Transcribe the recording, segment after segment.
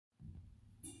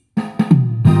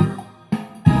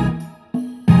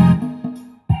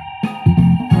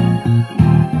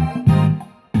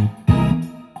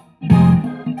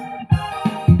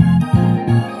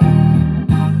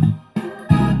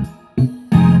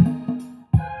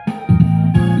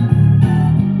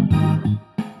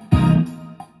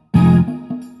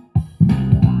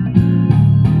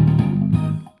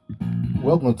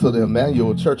welcome to the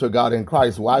Emmanuel Church of God in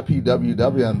Christ,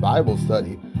 YPWW and Bible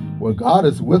Study, where God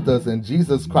is with us and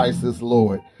Jesus Christ is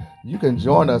Lord. You can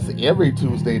join us every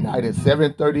Tuesday night at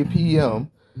 7:30 p.m.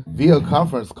 via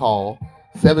conference call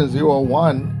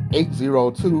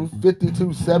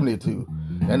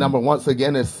 701-802-5272. And number once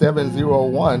again is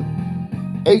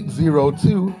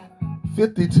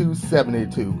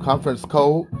 701-802-5272. Conference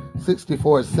code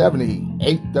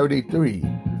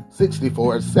 6470-833.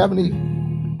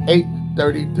 6470-833.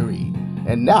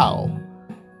 And now,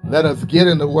 let us get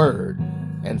in the Word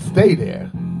and stay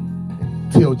there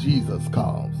till Jesus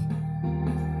comes.